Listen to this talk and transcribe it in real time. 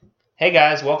Hey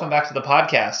guys, welcome back to the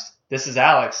podcast. This is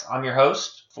Alex. I'm your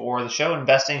host for the show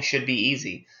Investing Should Be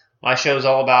Easy. My show is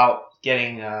all about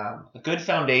getting a good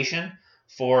foundation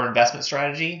for investment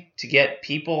strategy to get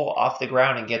people off the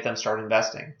ground and get them started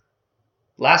investing.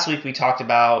 Last week we talked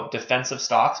about defensive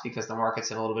stocks because the market's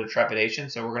in a little bit of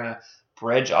trepidation, so we're going to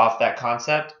bridge off that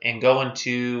concept and go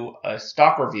into a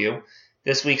stock review.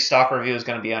 This week's stock review is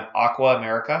going to be on Aqua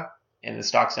America, and the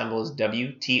stock symbol is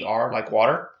WTR, like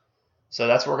water. So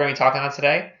that's what we're going to be talking about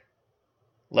today.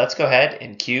 Let's go ahead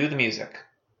and cue the music.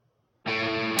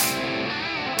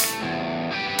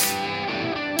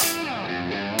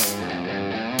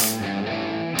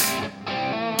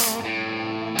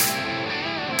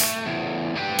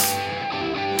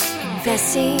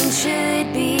 Investing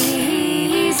should be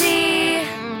easy.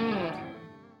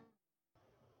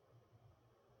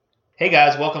 Hey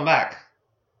guys, welcome back.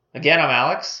 Again, I'm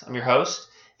Alex. I'm your host.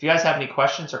 If you guys have any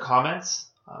questions or comments,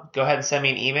 go ahead and send me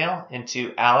an email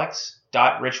into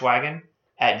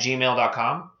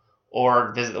alex.richwagon@gmail.com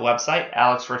or visit the website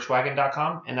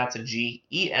alexrichwagon.com, and that's a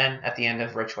G-E-N at the end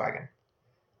of Richwagon.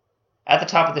 At the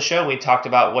top of the show, we talked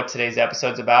about what today's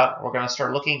episode's about. We're going to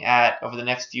start looking at, over the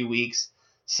next few weeks,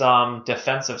 some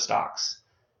defensive stocks.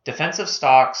 Defensive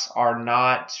stocks are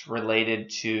not related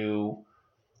to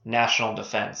national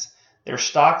defense. They're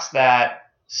stocks that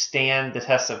stand the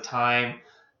test of time,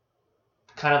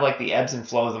 kind of like the ebbs and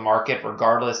flows of the market,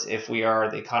 regardless if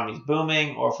the economy's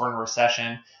booming or if we're in a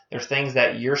recession. There's things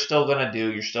that you're still going to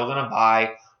do, you're still going to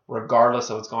buy, regardless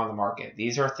of what's going on in the market.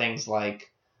 These are things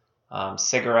like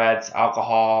cigarettes,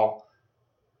 alcohol,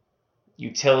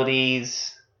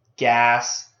 utilities,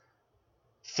 gas,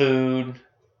 food,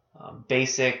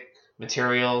 basic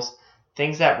materials,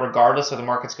 things that regardless of the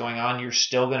market's going on, you're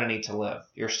still going to need to live.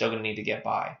 You're still going to need to get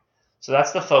by. So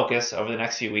that's the focus over the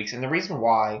next few weeks. And the reason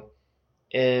why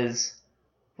is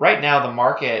right now the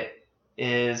market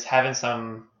is having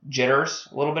some jitters,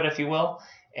 a little bit, if you will.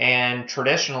 And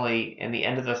traditionally, in the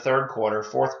end of the third quarter,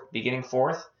 beginning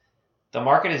fourth, the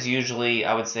market is usually,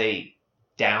 I would say,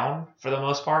 down for the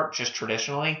most part, just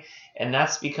traditionally. And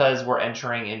that's because we're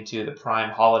entering into the prime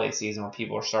holiday season where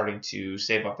people are starting to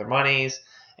save up their monies.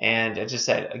 And I just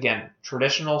said, again,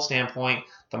 traditional standpoint,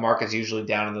 the market's usually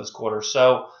down in those quarters.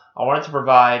 So I wanted to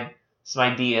provide some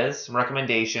ideas, some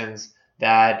recommendations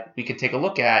that we could take a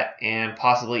look at and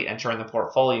possibly enter in the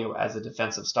portfolio as a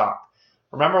defensive stock.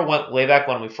 Remember way back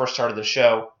when we first started the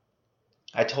show,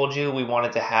 I told you we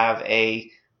wanted to have a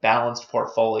balanced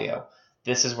portfolio.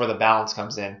 This is where the balance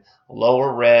comes in.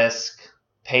 Lower risk,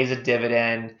 pays a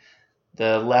dividend.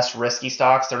 The less risky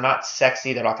stocks, they're not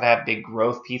sexy. They're not going to have big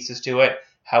growth pieces to it.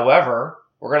 However,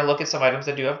 we're going to look at some items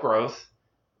that do have growth,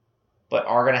 but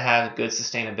are going to have good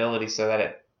sustainability so that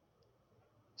it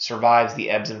survives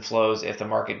the ebbs and flows if the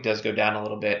market does go down a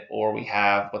little bit, or we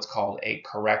have what's called a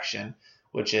correction,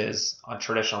 which is on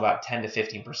traditional about 10 to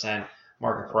 15%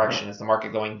 market correction, is the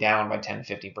market going down by 10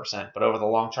 to 15%. But over the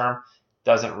long term,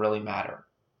 doesn't really matter.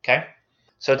 Okay?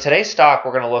 So today's stock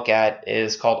we're going to look at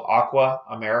is called Aqua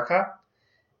America.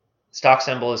 Stock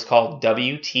symbol is called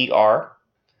WTR.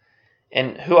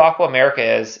 And who Aqua America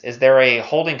is they're a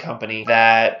holding company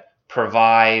that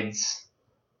provides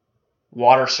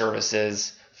water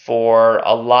services for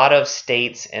a lot of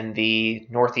states in the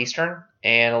Northeastern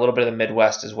and a little bit of the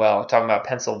Midwest as well. I'm talking about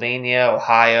Pennsylvania,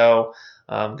 Ohio,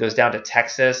 goes down to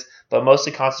Texas, but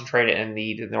mostly concentrated in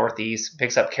the Northeast,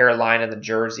 picks up Carolina, the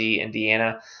Jersey,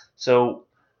 Indiana. So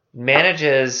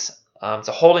manages, it's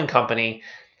a holding company,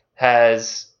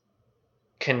 has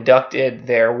conducted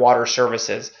their water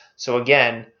services. So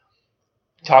again,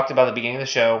 talked about at the beginning of the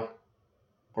show,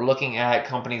 we're looking at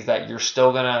companies that you're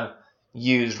still going to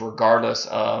use regardless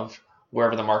of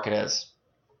wherever the market is.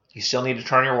 You still need to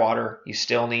turn your water. You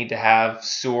still need to have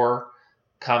sewer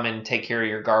come and take care of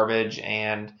your garbage,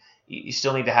 and you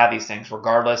still need to have these things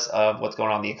regardless of what's going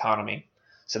on in the economy.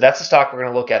 So that's the stock we're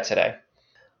going to look at today.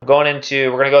 We're going to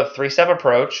go with a three-step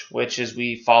approach, which is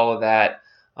we follow that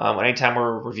anytime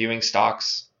we're reviewing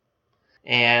stocks.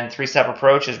 And three-step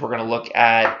approach is we're going to look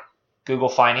at Google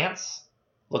Finance,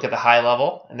 look at the high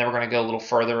level, and then we're going to go a little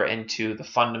further into the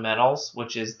fundamentals,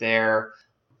 which is their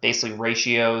basically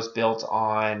ratios built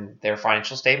on their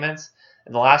financial statements.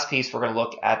 And the last piece, we're going to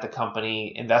look at the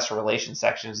company investor relations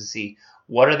sections to see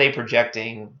what are they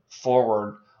projecting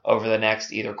forward over the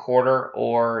next either quarter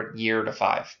or year to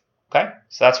 5. Okay,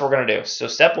 so that's what we're going to do. So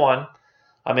step 1,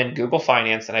 I'm in Google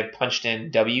Finance and I punched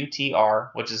in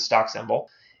WTR, which is a stock symbol,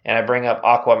 and I bring up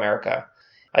Aqua America.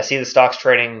 I see the stock's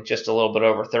trading just a little bit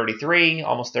over $33,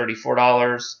 almost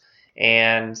 $34,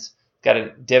 and got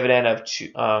a dividend of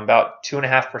about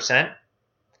 2.5%.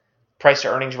 Price to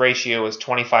earnings ratio is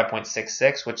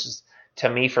 25.66, which is, to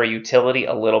me, for a utility,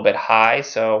 a little bit high.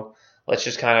 So let's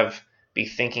just kind of be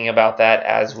thinking about that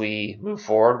as we move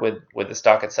forward with the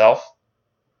stock itself.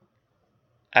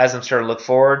 As I'm starting to look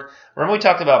forward, remember we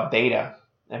talked about beta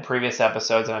in previous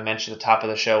episodes, and I mentioned at the top of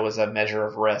the show was a measure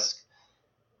of risk.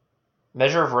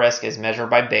 Measure of risk is measured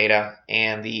by beta,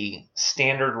 and the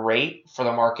standard rate for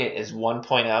the market is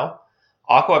 1.0.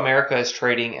 Aqua America is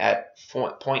trading at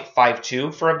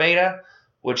 0.52 for a beta,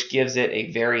 which gives it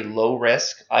a very low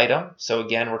risk item. So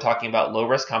again, we're talking about low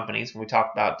risk companies when we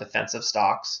talk about defensive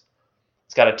stocks.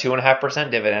 It's got a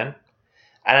 2.5% dividend.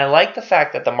 And I like the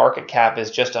fact that the market cap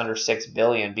is just under $6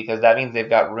 billion, because that means they've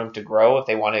got room to grow if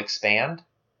they want to expand.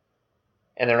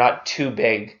 And they're not too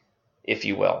big, if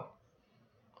you will.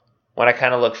 When I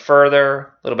kind of look further,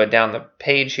 a little bit down the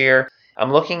page here,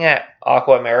 I'm looking at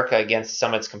Aqua America against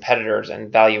some of its competitors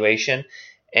and valuation.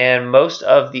 And most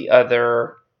of the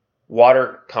other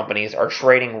water companies are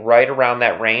trading right around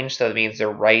that range. So that means they're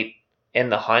right in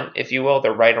the hunt, if you will.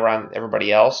 They're right around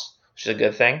everybody else, which is a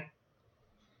good thing.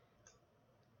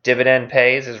 Dividend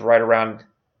pays is right around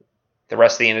the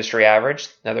rest of the industry average.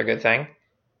 Another good thing.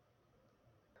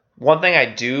 One thing I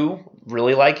do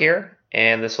really like here,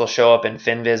 and this will show up in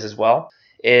FinViz as well,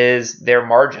 is their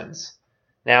margins.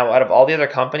 Now, out of all the other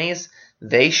companies,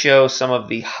 they show some of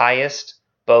the highest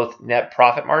both net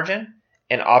profit margin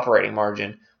and operating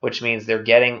margin, which means they're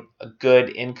getting a good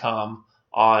income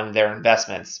on their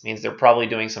investments. It means they're probably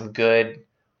doing some good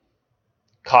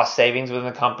cost savings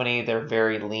within the company. They're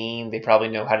very lean. They probably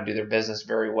know how to do their business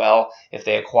very well. If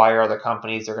they acquire other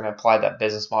companies, they're going to apply that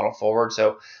business model forward.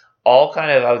 So all kind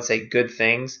of, I would say, good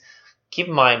things. Keep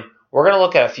in mind, we're going to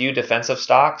look at a few defensive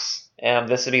stocks, and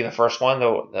this would be the first one,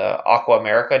 the Aqua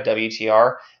America,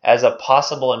 WTR, as a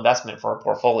possible investment for a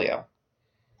portfolio.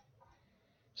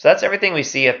 So that's everything we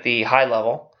see at the high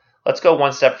level. Let's go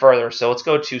one step further. So let's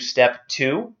go to step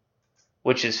 2,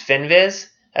 which is FinViz.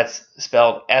 That's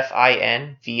spelled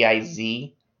FINVIZ.com.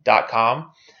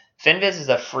 FinViz is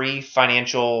a free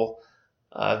financial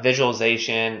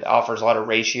visualization, offers a lot of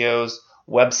ratios,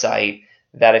 website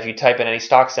that if you type in any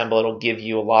stock symbol, it'll give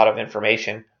you a lot of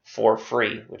information for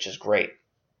free, which is great.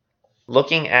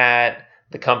 Looking at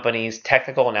the company's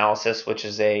technical analysis, which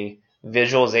is a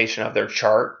visualization of their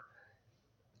chart,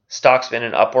 stock's been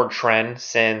an upward trend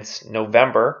since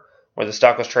November, where the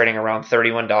stock was trading around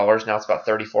 $31. Now it's about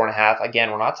 $34.50.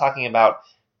 Again, we're not talking about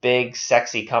big,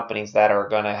 sexy companies that are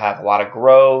going to have a lot of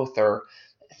growth or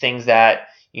things that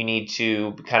you need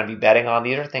to kind of be betting on.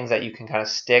 These are things that you can kind of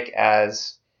stick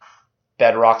as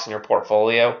bedrocks in your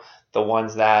portfolio, the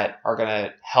ones that are going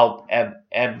to help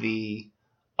ebb the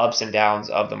ups and downs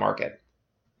of the market.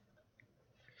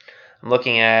 I'm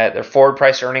looking at their forward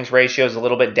price earnings ratio is a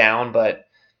little bit down, but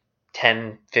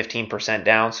 10-15%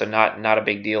 down, so not a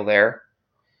big deal there.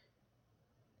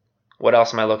 What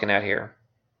else am I looking at here?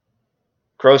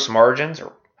 Gross margins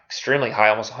are extremely high,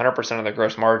 almost 100% of the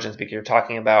gross margins, because you're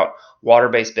talking about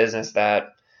water-based business that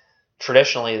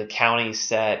traditionally the counties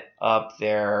set them up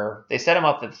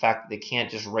to the fact that they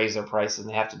can't just raise their prices, and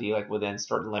they have to be like within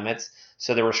certain limits,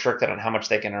 so they're restricted on how much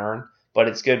they can earn. But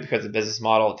it's good because the business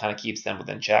model kind of keeps them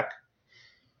within check.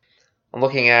 I'm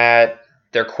looking at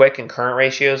their quick and current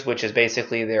ratios, which is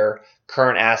basically their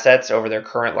current assets over their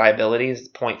current liabilities,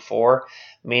 0.4,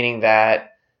 meaning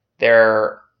that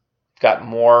they're got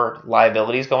more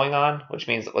liabilities going on, which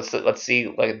means let's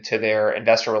see like to their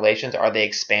investor relations. Are they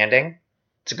expanding?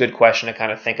 It's a good question to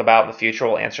kind of think about in the future.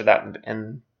 We'll answer that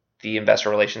in the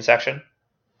investor relations section.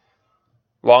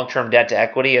 Long-term debt to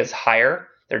equity is higher.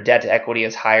 Their debt to equity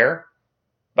is higher,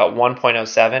 about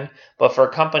 1.07. But for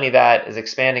a company that is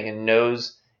expanding and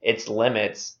knows its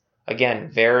limits,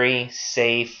 again, very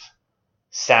safe,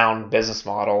 sound business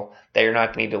model that you're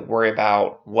not going to need to worry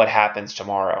about what happens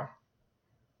tomorrow.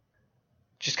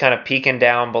 Just kind of peeking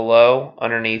down below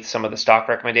underneath some of the stock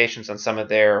recommendations on some of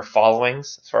their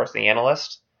followings as far as the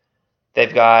analyst.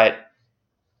 They've got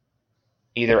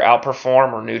either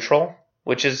outperform or neutral,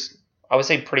 which is, I would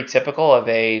say, pretty typical of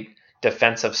a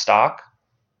defensive stock.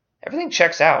 Everything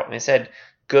checks out. And they said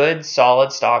good,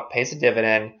 solid stock, pays a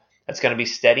dividend. It's going to be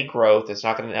steady growth.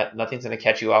 Nothing's going to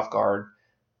catch you off guard.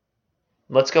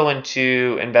 Let's go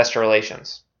into investor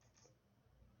relations.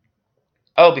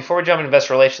 Oh, before we jump into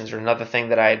investor relations, there's another thing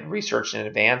that I had researched in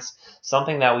advance.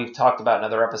 Something that we've talked about in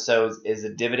other episodes is the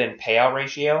dividend payout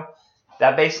ratio.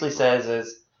 That basically says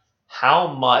is how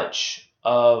much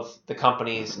of the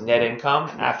company's net income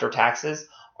after taxes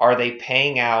are they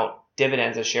paying out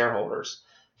dividends as shareholders.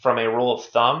 From a rule of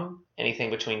thumb,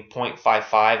 anything between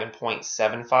 0.55 and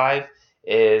 0.75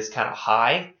 is kind of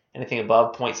high. Anything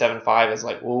above 0.75 is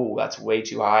like, ooh, that's way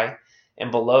too high.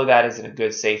 and below that is in a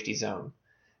good safety zone.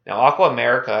 Now, Aqua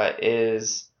America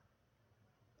is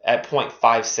at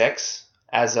 0.56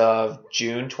 as of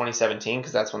June 2017,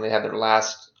 because that's when they had their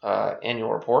last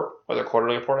annual report, or their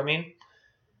quarterly report, I mean.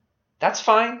 That's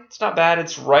fine. It's not bad.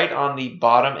 It's right on the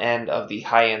bottom end of the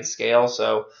high-end scale,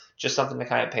 so just something to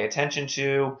kind of pay attention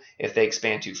to. If they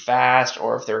expand too fast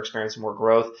or if they're experiencing more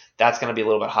growth, that's going to be a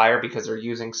little bit higher because they're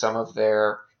using some of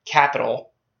their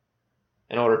capital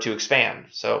in order to expand.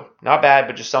 So not bad,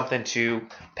 but just something to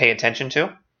pay attention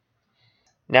to.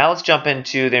 Now let's jump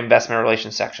into the investment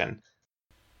relations section.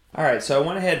 All right, so I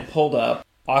went ahead and pulled up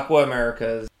Aqua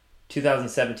America's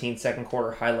 2017 second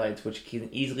quarter highlights, which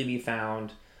can easily be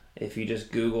found if you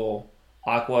just Google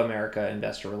Aqua America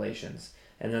Investor Relations.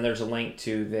 And then there's a link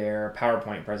to their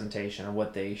PowerPoint presentation of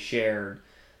what they shared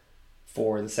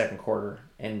for the second quarter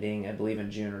ending, I believe, in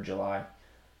June or July.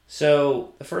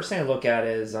 So the first thing I look at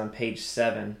is on page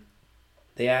 7,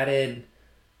 they added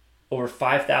over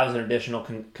 5,000 additional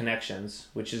connections,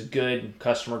 which is good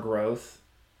customer growth,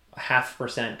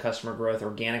 0.5% customer growth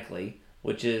organically,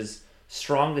 which is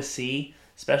strong to see,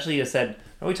 especially as said,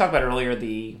 we talked about earlier,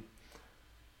 the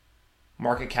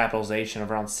market capitalization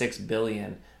of around $6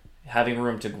 billion, having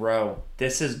room to grow.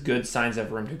 This is good signs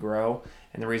of room to grow,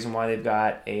 and the reason why they've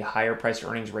got a higher price to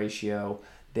earnings ratio,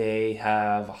 they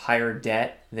have higher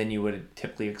debt than you would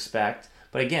typically expect.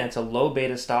 But again, it's a low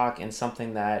beta stock and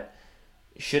something that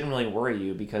shouldn't really worry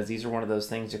you, because these are one of those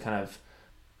things that kind of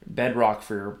bedrock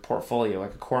for your portfolio,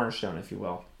 like a cornerstone, if you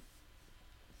will.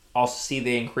 Also see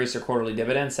they increase their quarterly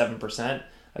dividend 7%.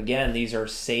 Again, these are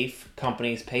safe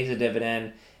companies, pays a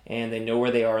dividend, and they know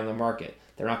where they are in the market.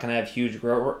 They're not going to have huge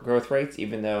growth rates,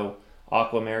 even though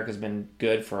Aqua America has been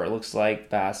good for, it looks like,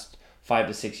 the past 5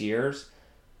 to 6 years.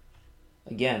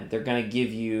 Again, they're going to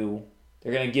give you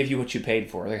what you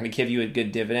paid for. They're going to give you a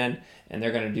good dividend, and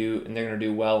they're going to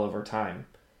do well over time.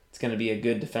 It's going to be a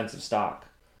good defensive stock.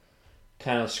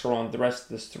 Kind of scrolling the rest of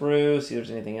this through, see if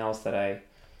there's anything else that I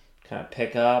kind of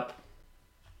pick up.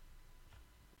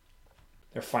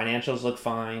 Their financials look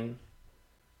fine.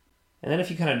 And then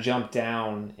if you kind of jump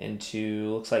down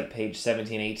into, looks like page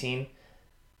 17, 18,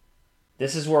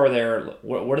 this is where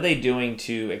what are they doing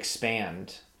to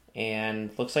expand?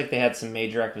 And looks like they had some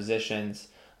major acquisitions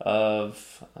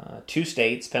of 2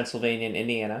 states, Pennsylvania and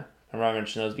Indiana. I remember I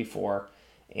mentioned those before.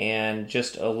 And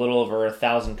just a little over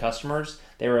 1,000 customers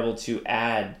they were able to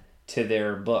add to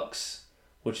their books,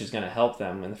 which is going to help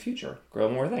them in the future grow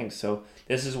more things. So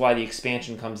this is why the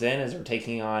expansion comes in, as they're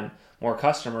taking on more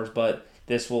customers, but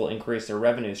this will increase their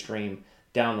revenue stream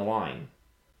down the line.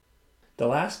 The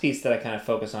last piece that I kind of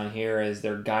focus on here is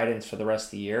their guidance for the rest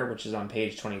of the year, which is on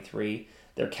page 23.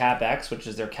 Their CapEx, which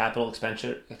is their capital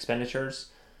expenditures,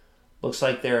 looks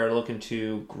like they're looking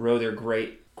to grow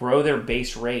their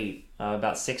base rate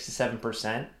about 6 to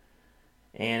 7%,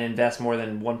 and invest more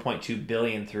than $1.2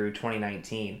 billion through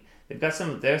 2019. There's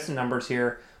some numbers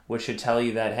here which should tell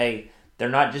you that, hey, they're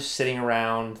not just sitting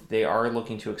around. They are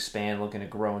looking to expand, looking to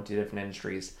grow into different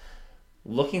industries.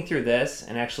 Looking through this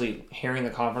and actually hearing the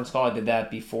conference call, I did that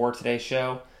before today's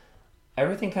show,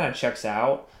 everything kind of checks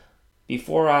out.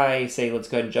 Before I say let's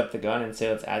go ahead and jump the gun and say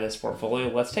let's add this portfolio,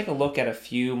 let's take a look at a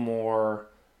few more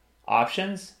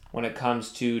options when it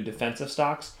comes to defensive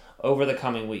stocks over the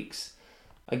coming weeks.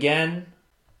 Again,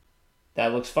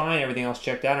 that looks fine. Everything else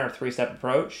checked out in our 3-step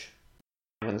approach.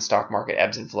 When the stock market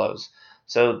ebbs and flows.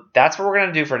 So that's what we're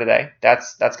going to do for today.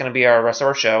 That's going to be our rest of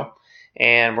our show.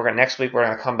 And next week we're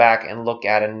going to come back and look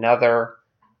at another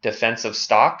defensive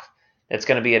stock. It's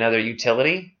going to be another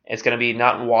utility. It's going to be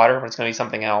not in water, but it's going to be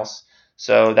something else.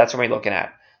 So that's what we're looking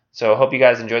at. So I hope you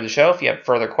guys enjoyed the show. If you have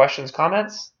further questions,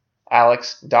 comments,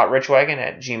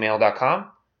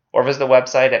 alex.richwagon@gmail.com, or visit the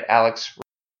website at Alex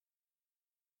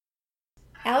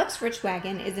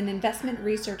Richwagon is an investment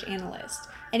research analyst.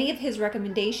 Any of his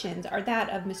recommendations are that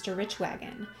of Mr.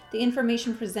 Richwagon. The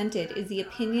information presented is the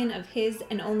opinion of his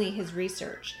and only his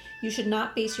research. You should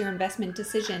not base your investment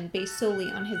decision based solely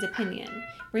on his opinion.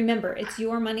 Remember, it's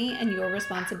your money and your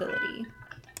responsibility.